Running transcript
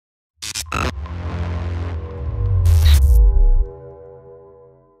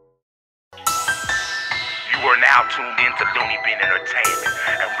now tuned into Loonibin Entertainment,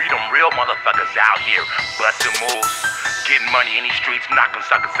 and we them real motherfuckers out here busting moves, getting money in these streets, knocking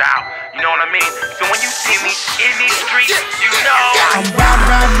suckers out. You know what I mean? So when you see me in these streets, you know I'm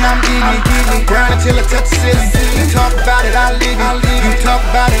round and I'm getting it, grinding till I touch the ceiling. You talk about it, I live it. You talk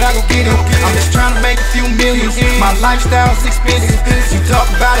about it, I go get it. I'm just trying to make a few millions. My lifestyle's expensive. You talk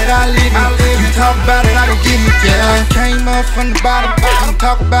about it, I live it. You talk about it, I go get it. Yeah, I came up from the bottom. I'm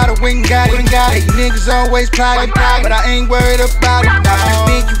talking about it, we ain't got it. Hey, niggas always plotting, but I ain't worried about it. You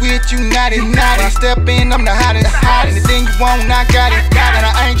think you with you not it. When I step in, I'm the hottest. Anything you want, I got it. And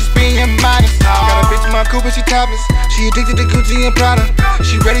I ain't just being modest. Got a bitch in my coupe and she topless. She addicted to Gucci and Prada.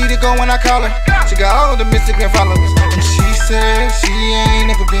 She ready to go when I call her. She got all the Instagram followers. And she said she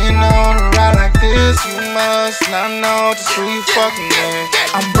ain't never been on a ride like this. You must not know just who you fucking with.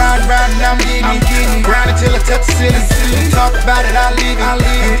 I'm riding and I'm getting it. Grinding till I touch the ceiling. You talk about it, I live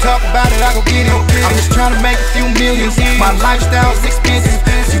it. You talk about it, I go get it. I'm just trying to make a few millions. My lifestyle's expensive.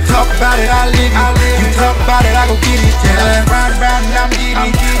 You talk about it, I live it. You talk about it, I go get it. Yeah, riding and I'm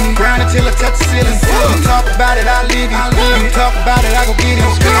getting it. Grinding till I touch the ceiling. You talk about it, I live it. You talk about it, I go get it.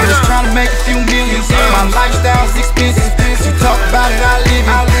 I'm just trying to make a few millions. My lifestyle's expensive. You talk about it, I live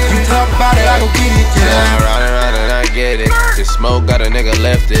it. You talk about it, I go get it. Yeah, round and I get it. The smoke got a nigga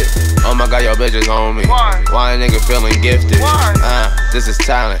lifted. Oh my god, your bitch is on me. Why a nigga feeling gifted? This is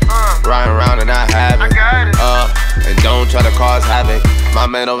talent. Riding around and I have it. And don't try to cause havoc. My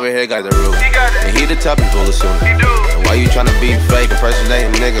man over here got the roof. And he the toughie full of soon. And why you tryna be fake,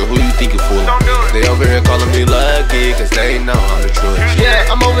 impersonating nigga? Who you think you fooling? They over here calling me lucky, cause they know I'm the truth. Yeah,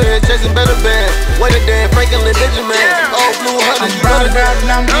 I'm over here chasing better bands. Way to dance, Franklin Benjamin. Oh, blue honey, you riding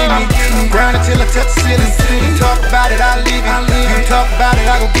and I'm getting it. Grinding till I touch the ceiling. You talk about it, I live it. You talk about it,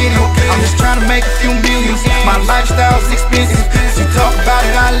 I go get it. I'm just trying to make a few millions. My lifestyle's expensive. You talk about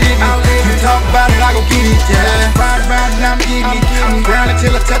it, I live it. You talk about it, I go get it. Yeah, riding and I'm getting it. Grinding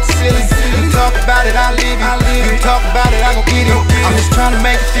till I touch the ceiling. You talk about it, I live it. You talk about it, I go get it. I'm just trying to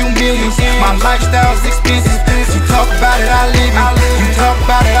make a few millions. My lifestyle's expensive. You talk about it, I live it.